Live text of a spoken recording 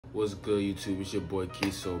What's good, YouTube? It's your boy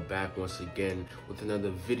Kiso back once again with another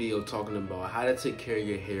video talking about how to take care of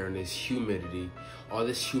your hair in this humidity, all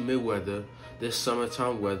this humid weather, this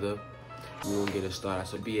summertime weather. We won't get it started.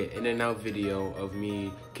 So be an in and out video of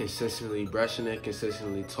me consistently brushing it,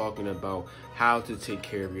 consistently talking about how to take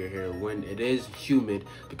care of your hair when it is humid,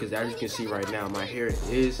 because as you can see right now, my hair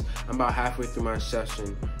I'm about halfway through my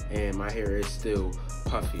session and my hair is still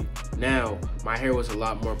puffy. Now, my hair was a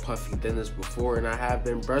lot more puffy than this before and I have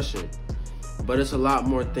been brushing, but it's a lot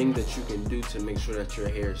more things that you can do to make sure that your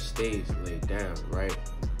hair stays laid down, right?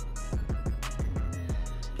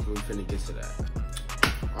 We're finna get to that.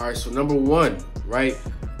 All right, so number one, right?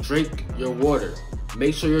 Drink your water.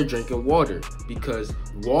 Make sure you're drinking water, because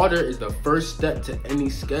water is the first step to any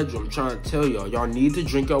schedule. I'm trying to tell y'all need to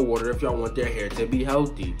drink your water if y'all want your hair to be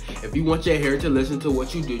healthy. If you want your hair to listen to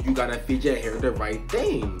what you do, you gotta feed your hair the right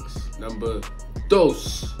things. Number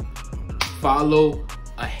dos, follow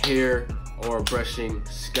a hair or a brushing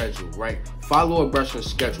schedule, right? Follow a brushing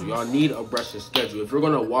schedule. Y'all need a brushing schedule. If you're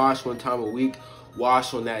gonna wash one time a week,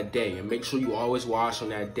 wash on that day, and make sure you always wash on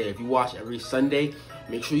that day. If you wash every Sunday,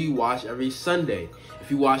 make sure you wash every Sunday.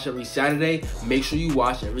 If you wash every Saturday, make sure you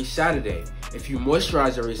wash every Saturday. If you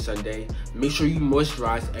moisturize every Sunday, make sure you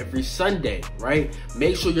moisturize every Sunday, right?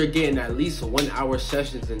 Make sure you're getting at least 1 hour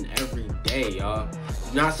sessions in every day, y'all.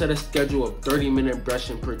 Do not set a schedule of 30-minute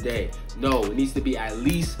brushing per day. No, it needs to be at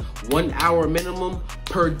least 1 hour minimum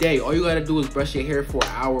per day. All you gotta do is brush your hair for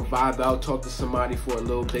an hour, vibe out, talk to somebody for a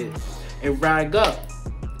little bit, and rag up,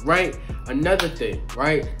 right? Another thing,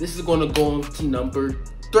 right? This is gonna go on to number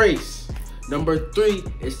three. Number three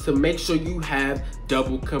is to make sure you have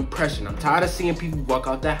double compression. I'm tired of seeing people walk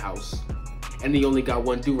out the house and they only got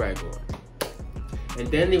one do-rag on. And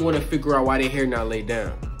then they wanna figure out why their hair not laid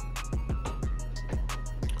down.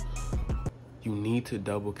 You need to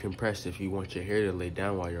double compress if you want your hair to lay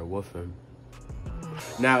down while you're woofing.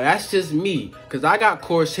 Now that's just me, cause I got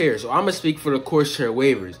coarse hair, so I'm gonna speak for the coarse hair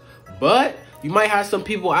waivers. But you might have some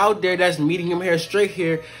people out there that's medium hair, straight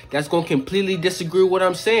hair, that's gonna completely disagree with what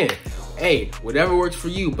I'm saying. Hey, whatever works for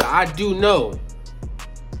you, but I do know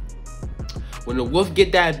when the woof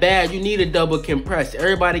get that bad, you need a double compress.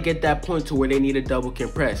 Everybody get that point to where they need a double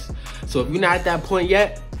compress. So if you're not at that point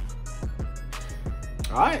yet,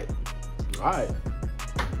 all right.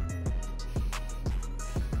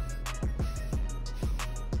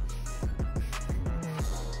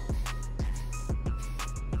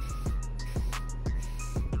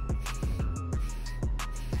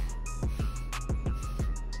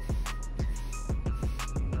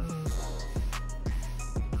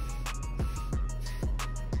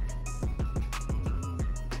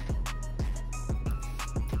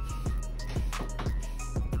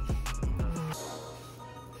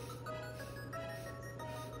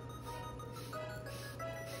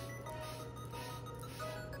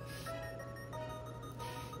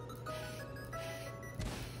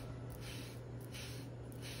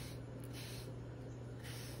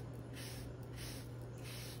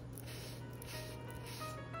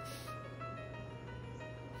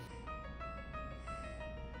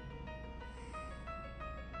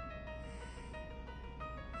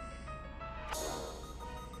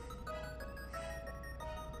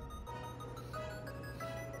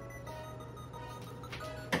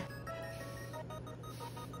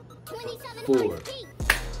 Four.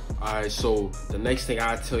 Alright, so the next thing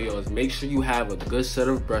I tell you is make sure you have a good set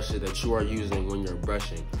of brushes that you are using when you're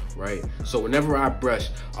brushing, right? So whenever I brush,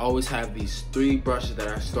 I always have these 3 brushes that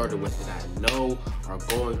I started with that I know are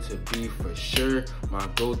going to be for sure my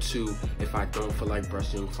go-to if I don't feel like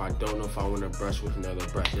brushing, if I don't know if I want to brush with another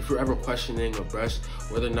brush. If you're ever questioning a brush,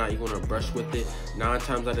 whether or not you want to brush with it, 9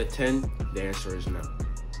 times out of 10, the answer is no.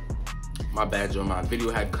 My bad, Joe, my video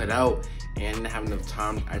had cut out and I didn't have enough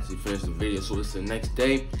time to actually finish the video, so it's the next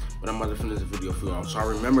day, but I'm about to finish the video for y'all. So I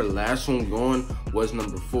remember the last one going was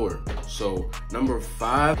number 4. So number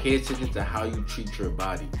 5, pay attention to how you treat your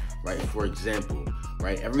body, right? For example,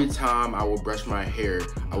 right, every time I will brush my hair,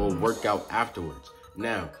 I will work out afterwards.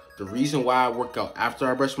 Now, the reason why I work out after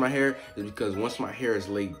I brush my hair is because once my hair is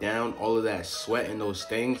laid down, all of that sweat and those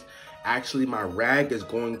things, actually my rag is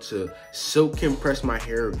going to silk compress my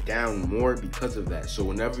hair down more because of that. So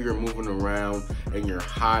whenever you're moving around and you're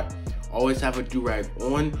hot, always have a do-rag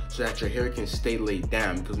on so that your hair can stay laid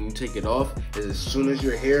down, because when you take it off, as soon as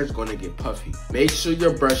your hair is going to get puffy. Make sure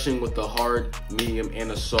you're brushing with a hard, medium,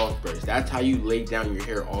 and a soft brush. That's how you lay down your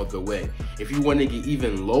hair all the way. If you want to get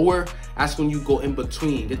even lower, that's when you go in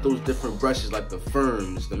between. Get those different brushes like the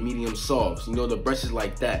firms, the medium softs, you know, the brushes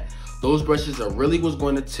like that. Those brushes are really what's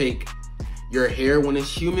going to take your hair when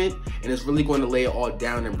it's humid, and it's really going to lay it all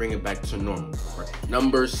down and bring it back to normal. Right.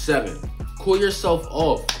 Number 7, cool yourself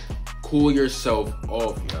off. Cool yourself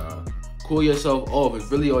off, y'all. Cool yourself off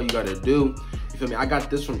is really all you gotta do. You feel me? I got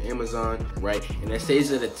this from Amazon, right? And it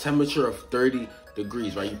stays at a temperature of 30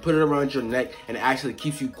 degrees, right? You put it around your neck and it actually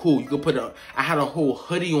keeps you cool. You can put I had a whole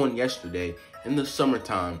hoodie on yesterday in the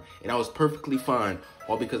summertime and I was perfectly fine,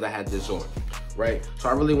 all because I had this on, right? So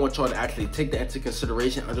I really want y'all to actually take that into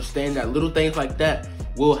consideration. Understand that little things like that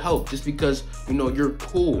will help, just because, you know, you're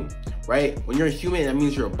cool, right? When you're humid, that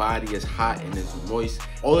means your body is hot and it's moist.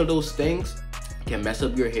 All of those things can mess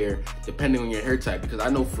up your hair depending on your hair type, because I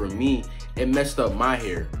know for me, it messed up my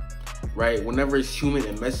hair, right? Whenever it's humid,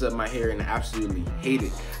 it messes up my hair and I absolutely hate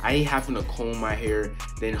it. I hate having to comb my hair,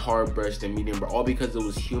 then hard brush, then medium brush, all because it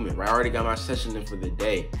was humid, right? I already got my session in for the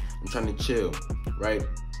day. I'm trying to chill, right?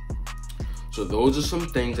 So those are some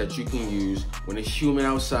things that you can use when it's humid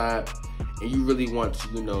outside and you really want to,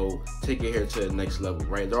 you know, take your hair to the next level,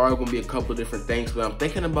 right? There are gonna be a couple different things, but I'm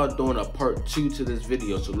thinking about doing a part 2 to this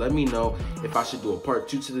video. So let me know if I should do a part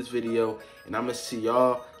 2 to this video, and I'm gonna see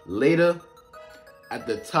y'all later. At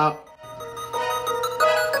the top,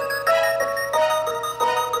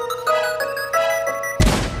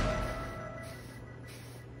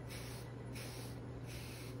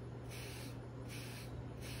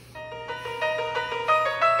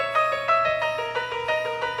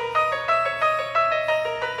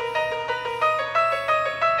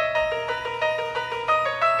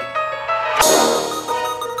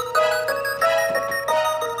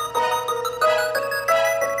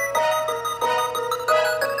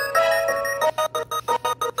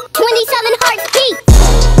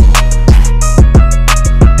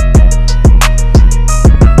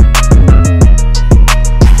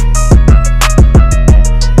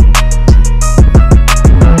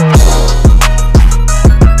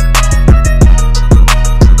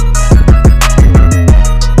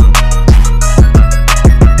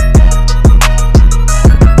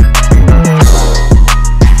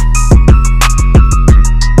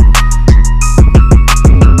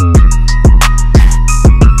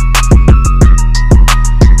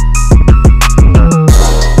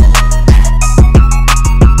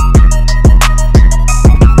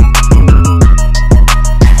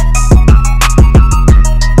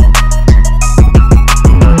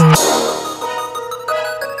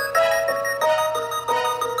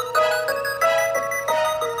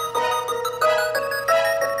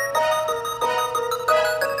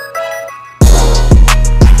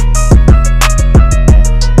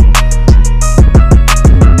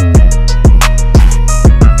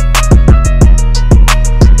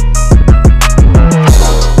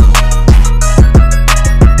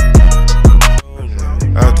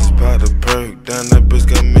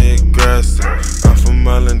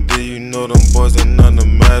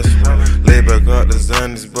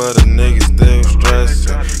 but a nigga still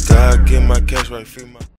stressing. God get my cash right, free my